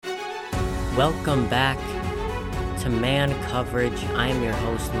Welcome back to Man Coverage. I am your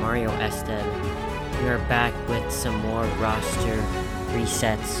host, Mario Ested. We are back with some more roster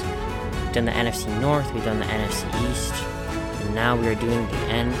resets. We've done the NFC North, we've done the NFC East, and now we are doing the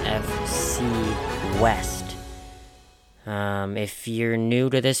NFC West. If you're new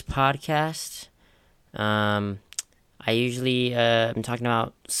to this podcast, I usually am talking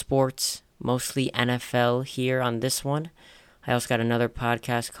about sports, mostly NFL here on this one. I also got another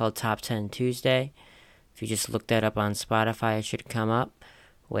podcast called Top 10 Tuesday. If you just look that up on Spotify, it should come up,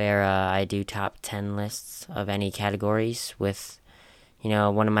 where I do top 10 lists of any categories with,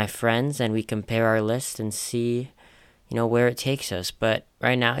 one of my friends, and we compare our list and see, where it takes us. But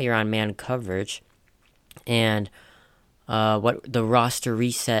right now, you're on Man Coverage, and what the roster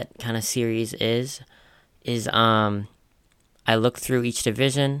reset kind of series is I look through each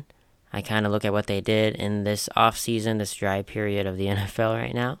division. I kind of look at what they did in this off-season, this dry period of the NFL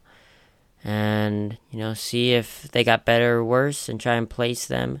right now, and, see if they got better or worse and try and place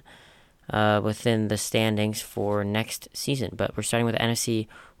them within the standings for next season. But we're starting with the NFC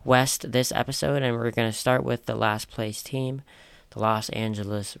West this episode, and we're going to start with the last place team, the Los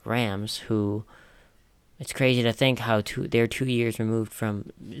Angeles Rams, who it's crazy to think how they're 2 years removed from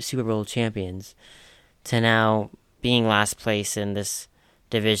Super Bowl champions to now being last place in this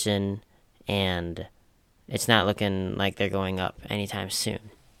division, and it's not looking like they're going up anytime soon.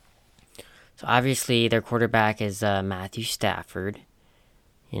 So obviously their quarterback is Matthew Stafford,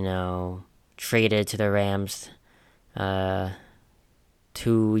 traded to the Rams 2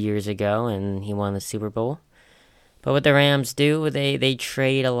 years ago, and he won the Super Bowl. But what the Rams do, they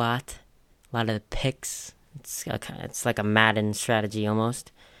trade a lot of picks. It's like a Madden strategy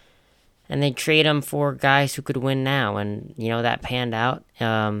almost. And they trade them for guys who could win now. And, that panned out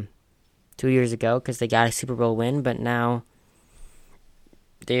 2 years ago because they got a Super Bowl win. But now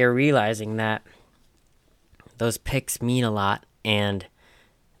they are realizing that those picks mean a lot. And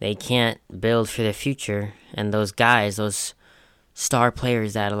they can't build for the future. And those guys, those star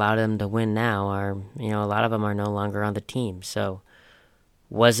players that allowed them to win now are, a lot of them are no longer on the team. So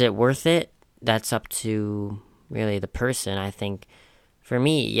was it worth it? That's up to really the person, I think. For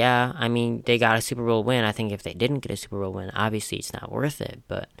me, yeah, they got a Super Bowl win. I think if they didn't get a Super Bowl win, obviously it's not worth it.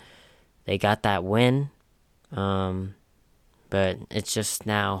 But they got that win. But it's just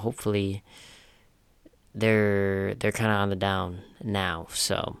now, hopefully, they're kind of on the down now.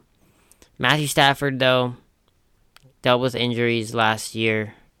 So Matthew Stafford, though, dealt with injuries last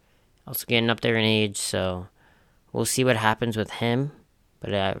year. Also getting up there in age, so we'll see what happens with him.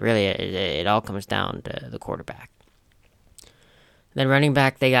 But really, it all comes down to the quarterback. Then running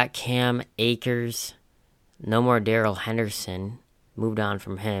back, they got Cam Akers. No more Darrell Henderson. Moved on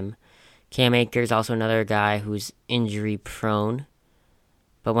from him. Cam Akers, also another guy who's injury prone.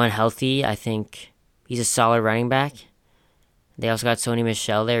 But when healthy, I think he's a solid running back. They also got Sony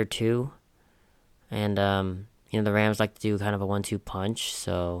Michel there too. And, the Rams like to do kind of a 1-2 punch.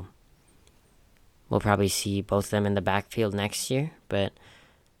 So we'll probably see both of them in the backfield next year. But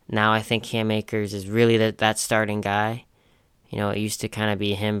now I think Cam Akers is really that starting guy. It used to kind of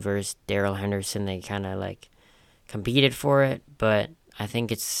be him versus Darrell Henderson. They kind of competed for it, but I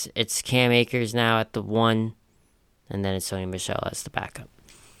think it's Cam Akers now at the 1, and then it's Sony Michel as the backup.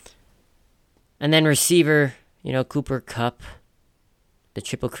 And then receiver, Cooper Kupp, the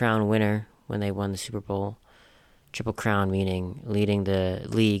Triple Crown winner when they won the Super Bowl. Triple Crown meaning leading the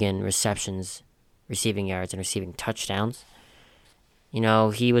league in receptions, receiving yards, and receiving touchdowns.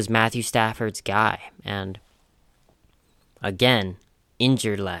 He was Matthew Stafford's guy, and again,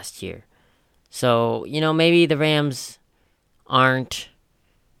 injured last year. So, maybe the Rams aren't,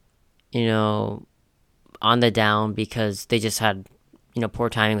 on the down because they just had, poor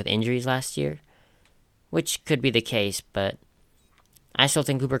timing with injuries last year, which could be the case, but I still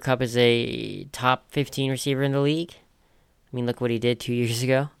think Cooper Kupp is a top 15 receiver in the league. Look what he did 2 years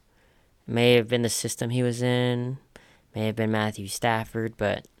ago. It may have been the system he was in, may have been Matthew Stafford,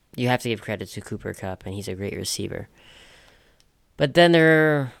 but you have to give credit to Cooper Kupp, and he's a great receiver. But then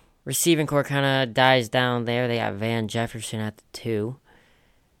their receiving core kind of dies down there. They got Van Jefferson at the 2.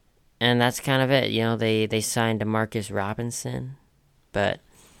 And that's kind of it. They signed DeMarcus Robinson. But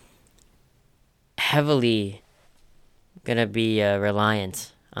heavily going to be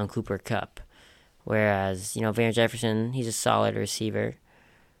reliant on Cooper Kupp. Whereas, Van Jefferson, he's a solid receiver.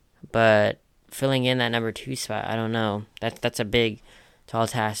 But filling in that number 2 spot, I don't know. That's a big, tall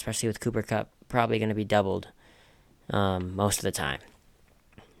task, especially with Cooper Kupp. Probably going to be doubled. Most of the time.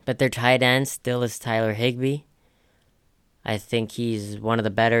 But their tight end still is Tyler Higbee. I think he's one of the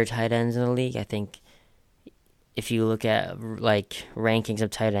better tight ends in the league. I think if you look at like rankings of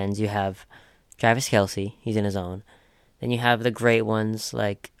tight ends, you have Travis Kelce, he's in his own. Then you have the great ones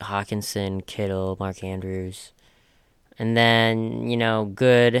like Hawkinson, Kittle, Mark Andrews. And then,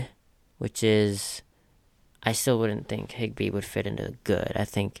 good, which is, I still wouldn't think Higbee would fit into good. I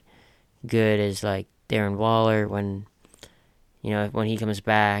think good is like Darren Waller when he comes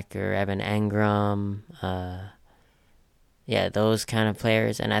back, or Evan Engram, those kind of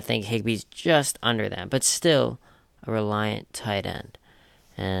players. And I think Higbee's just under them, but still a reliant tight end.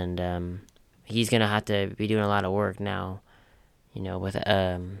 And he's going to have to be doing a lot of work now, with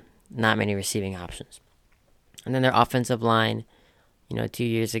not many receiving options. And then their offensive line, 2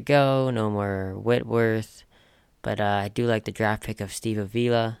 years ago, no more Whitworth. But I do like the draft pick of Steve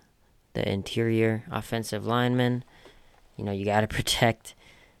Avila, the interior offensive lineman. You got to protect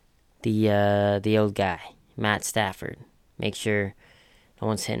the old guy, Matt Stafford. Make sure no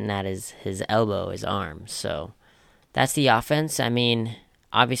one's hitting at his elbow, his arm. So that's the offense. I mean,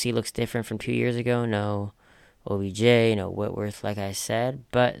 obviously it looks different from 2 years ago. No OBJ, no Whitworth, like I said.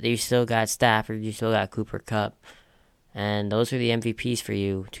 But you still got Stafford. You still got Cooper Kupp. And those are the MVPs for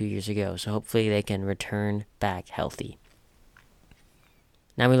you 2 years ago. So hopefully they can return back healthy.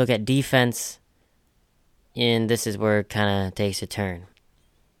 Now we look at defense. And this is where it kind of takes a turn.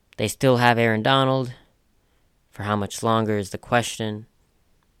 They still have Aaron Donald. For how much longer is the question.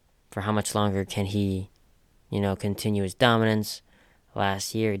 For how much longer can he, continue his dominance.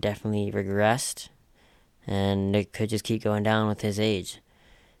 Last year definitely regressed. And it could just keep going down with his age.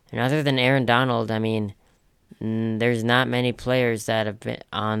 And other than Aaron Donald, I mean, there's not many players that have been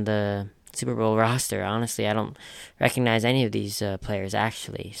on the Super Bowl roster. Honestly, I don't recognize any of these players,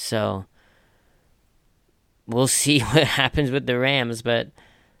 actually. So we'll see what happens with the Rams, but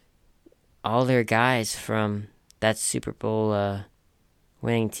all their guys from that Super Bowl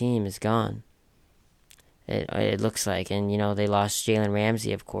winning team is gone. It looks like. And, they lost Jalen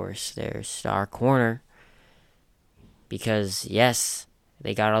Ramsey, of course, their star corner. Because, yes,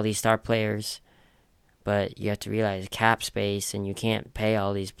 they got all these star players, but you have to realize cap space, and you can't pay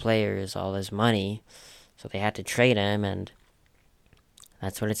all these players all this money. So they had to trade him, and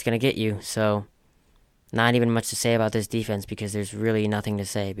that's what it's going to get you. So not even much to say about this defense, because there's really nothing to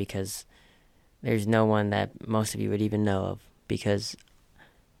say, because there's no one that most of you would even know of. Because,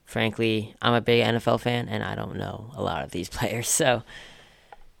 frankly, I'm a big NFL fan, and I don't know a lot of these players. So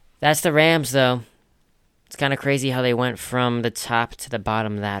that's the Rams, though. It's kind of crazy how they went from the top to the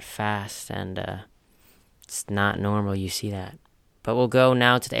bottom that fast, and it's not normal you see that. But we'll go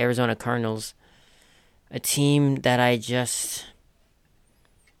now to the Arizona Cardinals, a team that I just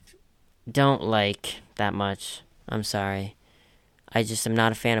don't like that much. I'm sorry. I just am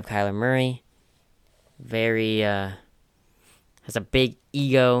not a fan of Kyler Murray. Very, has a big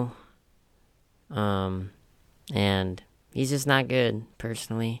ego, and he's just not good,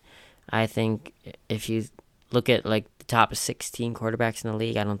 personally. I think if you look at like the top 16 quarterbacks in the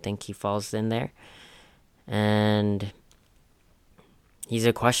league, I don't think he falls in there. And he's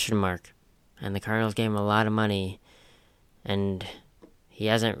a question mark. And the Cardinals gave him a lot of money. And he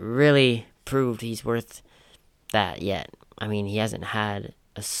hasn't really proved he's worth that yet. I mean, he hasn't had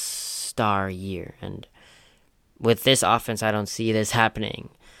a star year. And with this offense, I don't see this happening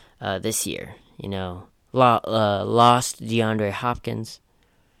this year. Lost DeAndre Hopkins.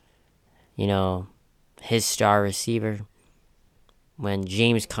 His star receiver. When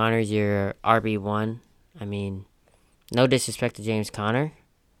James Conner's your RB1, I mean, no disrespect to James Conner,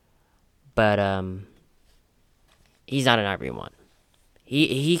 but he's not an RB1.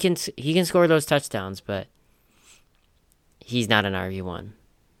 He can score those touchdowns, but he's not an RB1.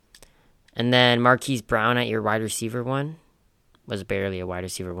 And then Marquise Brown at your wide receiver one was barely a wide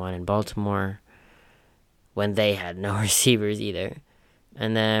receiver one in Baltimore when they had no receivers either.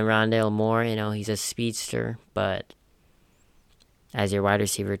 And then Rondale Moore, he's a speedster, but as your wide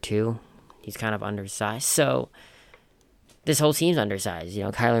receiver too, he's kind of undersized. So this whole team's undersized.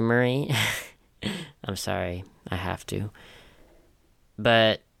 Kyler Murray, I'm sorry, I have to.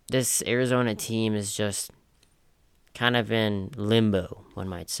 But this Arizona team is just kind of in limbo, one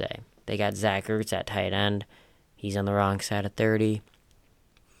might say. They got Zach Ertz at tight end. He's on the wrong side of 30.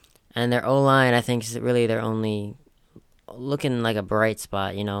 And their O-line, I think, is really their only looking like a bright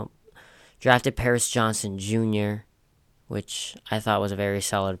spot, Drafted Paris Johnson Jr., which I thought was a very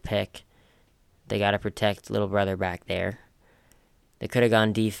solid pick. They got to protect little brother back there. They could have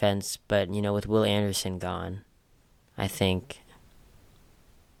gone defense, but, with Will Anderson gone, I think,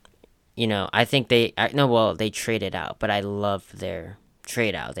 they traded out, but I love their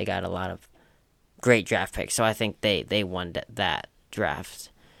trade out. They got a lot of great draft picks, so I think they won that draft,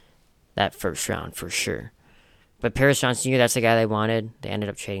 that first round for sure. But Paris Johnson Jr., that's the guy they wanted. They ended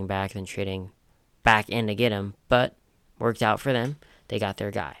up trading back and then trading back in to get him. But worked out for them. They got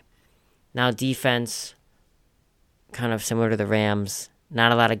their guy. Now defense, kind of similar to the Rams.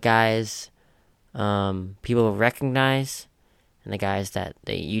 Not a lot of guys people recognize. And the guys that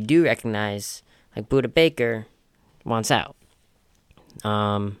you do recognize, like Buda Baker, wants out. They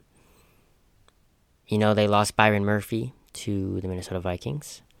lost Byron Murphy to the Minnesota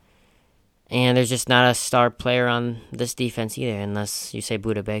Vikings. And there's just not a star player on this defense either, unless you say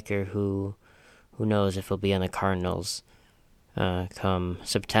Buda Baker, who knows if he'll be on the Cardinals come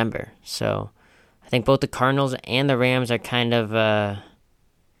September. So I think both the Cardinals and the Rams are kind of,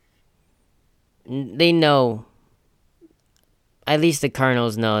 they know, at least the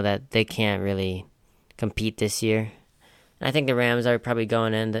Cardinals know that they can't really compete this year. And I think the Rams are probably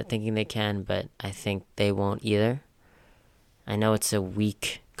going in thinking they can, but I think they won't either. I know it's a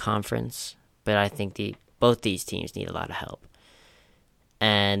weak conference, but I think both these teams need a lot of help.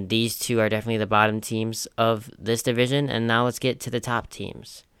 And these two are definitely the bottom teams of this division. And now let's get to the top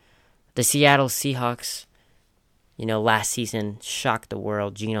teams. The Seattle Seahawks, last season shocked the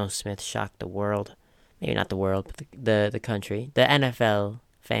world. Geno Smith shocked the world. Maybe not the world, but the country. The NFL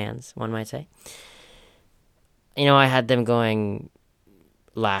fans, one might say. I had them going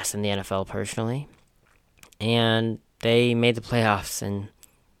last in the NFL personally. And they made the playoffs. And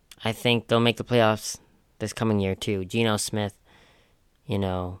I think they'll make the playoffs this coming year too. Geno Smith,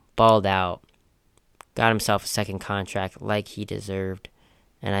 balled out. Got himself a second contract like he deserved.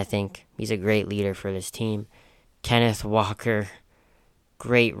 And I think he's a great leader for this team. Kenneth Walker,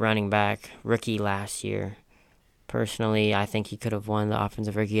 great running back, rookie last year. Personally, I think he could have won the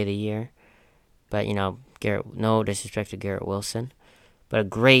Offensive Rookie of the Year. But, Garrett, no disrespect to Garrett Wilson. But a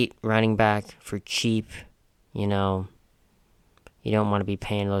great running back for cheap. You don't want to be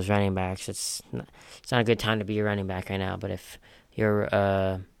paying those running backs. It's not a good time to be a running back right now. But if you're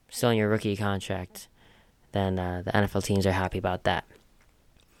still in your rookie contract, then the NFL teams are happy about that.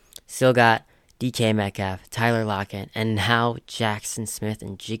 Still got DK Metcalf, Tyler Lockett, and now Jackson Smith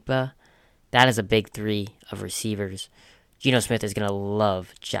and Jigba. That is a big three of receivers. Geno Smith is going to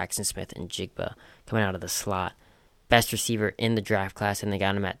love Jackson Smith and Jigba coming out of the slot. Best receiver in the draft class, and they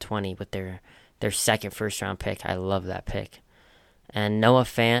got him at 20 with their second first-round pick. I love that pick. And Noah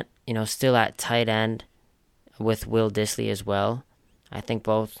Fant, still at tight end with Will Dissly as well. I think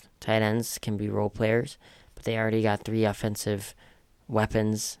both tight ends can be role players, but they already got 3 offensive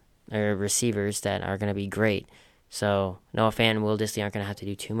weapons or receivers that are going to be great. So Noah Fant and Will Dissly aren't going to have to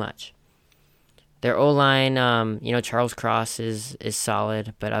do too much. Their O-line, Charles Cross is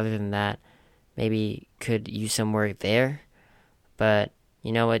solid, but other than that, maybe could use some work there. But,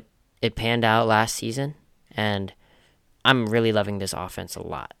 it panned out last season, and I'm really loving this offense a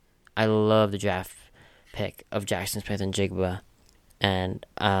lot. I love the draft pick of Jackson Smith and Jigba, and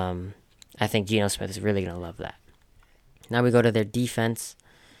I think Geno Smith is really going to love that. Now we go to their defense.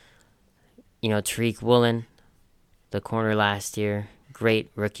 Tariq Woolen, the corner last year, great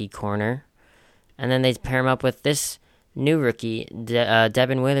rookie corner. And then they pair him up with this new rookie,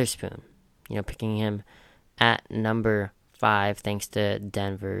 Devin Witherspoon. Picking him at number 5 thanks to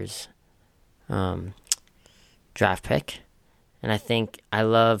Denver's draft pick. And I think I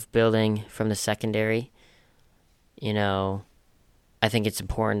love building from the secondary. I think it's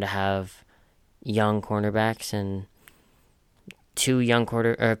important to have young cornerbacks and 2 young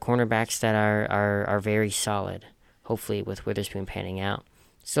cornerbacks that are very solid, hopefully with Witherspoon panning out.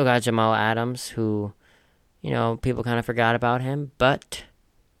 Still got Jamal Adams, who, people kind of forgot about him, but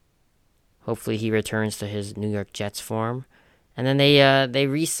hopefully he returns to his New York Jets form. And then they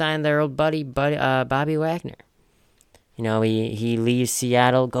re-signed their old buddy Bobby Wagner. He leaves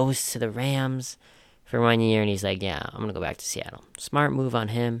Seattle, goes to the Rams for 1 year, and he's like, yeah, I'm going to go back to Seattle. Smart move on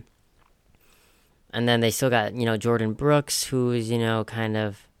him. And then they still got, Jordan Brooks, who is, kind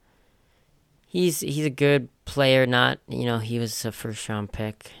of, he's a good player, not, he was a first-round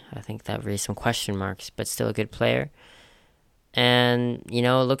pick. I think that raised some question marks, but still a good player. And,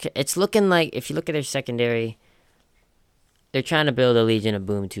 it's looking like, if you look at their secondary, they're trying to build a Legion of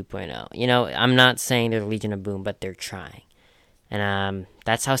Boom 2.0. I'm not saying they're the Legion of Boom, but they're trying. And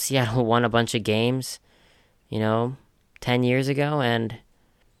that's how Seattle won a bunch of games, 10 years ago, and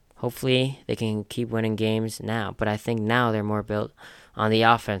hopefully they can keep winning games now. But I think now they're more built on the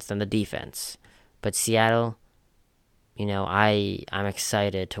offense than the defense. But Seattle, I'm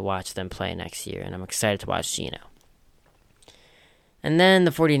excited to watch them play next year, and I'm excited to watch Geno. And then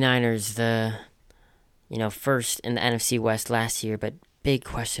the 49ers, first in the NFC West last year, but big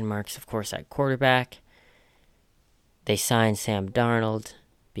question marks, of course, at quarterback. They signed Sam Darnold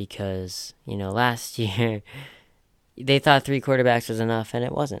because, last year they thought 3 quarterbacks was enough, and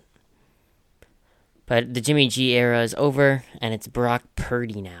it wasn't. But the Jimmy G era is over, and it's Brock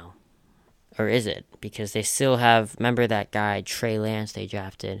Purdy now. Or is it? Because they still have, remember that guy, Trey Lance, they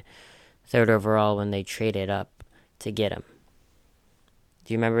drafted 3rd overall when they traded up to get him.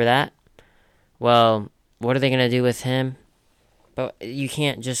 Do you remember that? Well, what are they going to do with him? But you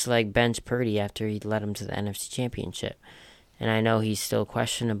can't just bench Purdy after he led him to the NFC Championship. And I know he's still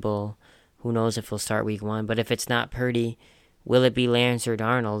questionable. Who knows if he'll start week 1. But if it's not Purdy, will it be Lance or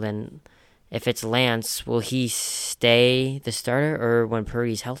Darnold? And if it's Lance, will he stay the starter? Or when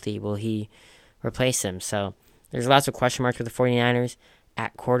Purdy's healthy, will he replace him? So there's lots of question marks with the 49ers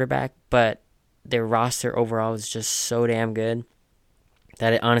at quarterback. But their roster overall is just so damn good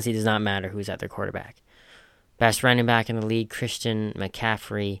that it honestly does not matter who's at their quarterback. Best running back in the league, Christian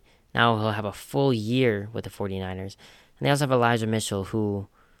McCaffrey. Now he'll have a full year with the 49ers. And they also have Elijah Mitchell, who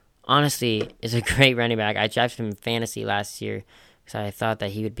honestly is a great running back. I drafted him in fantasy last year because I thought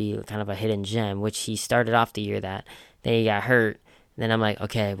that he would be kind of a hidden gem, which he started off the year that. Then he got hurt. Then I'm like,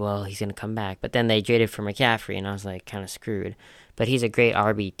 okay, well, he's going to come back. But then they traded for McCaffrey, and I was kind of screwed. But he's a great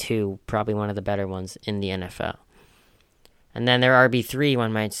RB2, probably one of the better ones in the NFL. And then their RB3,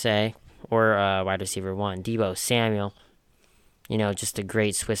 one might say, or wide receiver 1, Deebo Samuel. Just a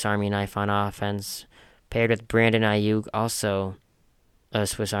great Swiss Army knife on offense. Paired with Brandon Ayuk, also a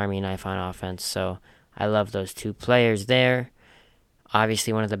Swiss Army knife on offense. So I love those 2 players there.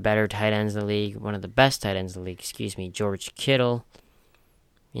 Obviously one of the better tight ends in the league. One of the best tight ends in the league, George Kittle.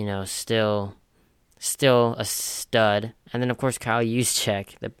 Still a stud. And then, of course, Kyle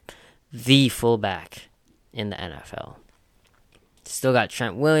Juszczyk, the fullback in the NFL. Still got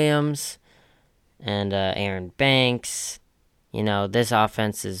Trent Williams and Aaron Banks. This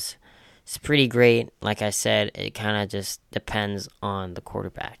offense is pretty great. Like I said, it kind of just depends on the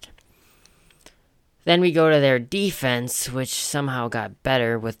quarterback. Then we go to their defense, which somehow got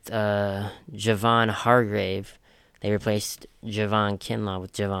better with Javon Hargrave. They replaced Javon Kinlaw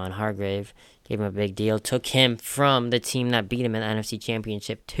with Javon Hargrave. Gave him a big deal. Took him from the team that beat him in the NFC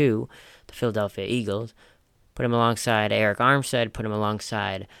Championship to the Philadelphia Eagles. Put him alongside Eric Armstead. Put him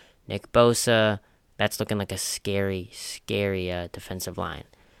alongside Nick Bosa. That's looking like a scary defensive line.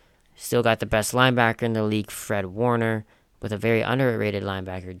 Still got the best linebacker in the league, Fred Warner, with a very underrated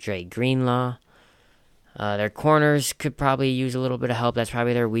linebacker, Dre Greenlaw. Their corners could probably use a little bit of help. That's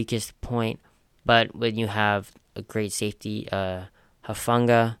probably their weakest point. But when you have a great safety,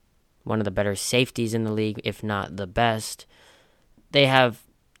 Hufanga, one of the better safeties in the league, if not the best, they have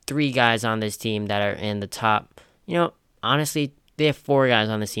 3 guys on this team that are in the top. Honestly, they have 4 guys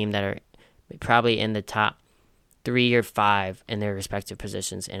on this team that are probably in the top 3 or 5 in their respective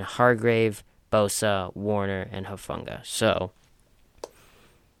positions in Hargrave, Bosa, Warner, and Hufanga. So,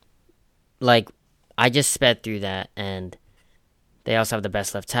 I just sped through that, and they also have the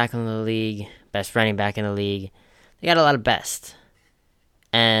best left tackle in the league, best running back in the league. They got a lot of best.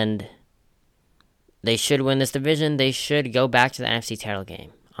 And they should win this division. They should go back to the NFC title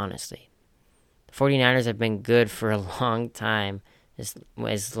game, honestly. The 49ers have been good for a long time.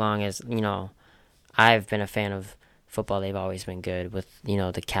 As long as, I've been a fan of football. They've always been good with, the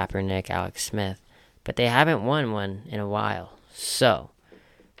Kaepernick, Alex Smith. But they haven't won one in a while. So,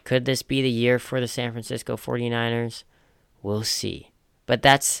 could this be the year for the San Francisco 49ers? We'll see. But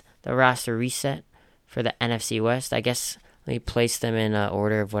that's the roster reset for the NFC West. I guess let me place them in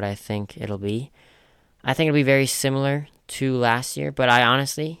order of what I think it'll be. I think it'll be very similar to last year. But I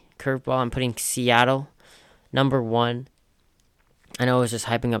honestly, curveball, I'm putting Seattle number 1. I know I was just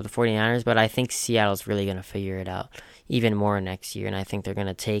hyping up the 49ers, but I think Seattle's really going to figure it out even more next year, and I think they're going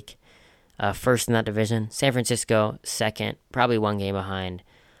to take first in that division. San Francisco, second, probably 1 game behind.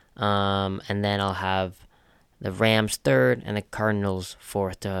 And then I'll have the Rams third and the Cardinals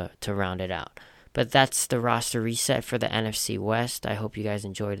fourth to round it out. But that's the roster reset for the NFC West. I hope you guys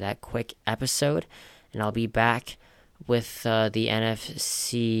enjoyed that quick episode, and I'll be back with the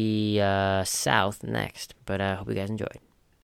NFC South next. But I hope you guys enjoyed.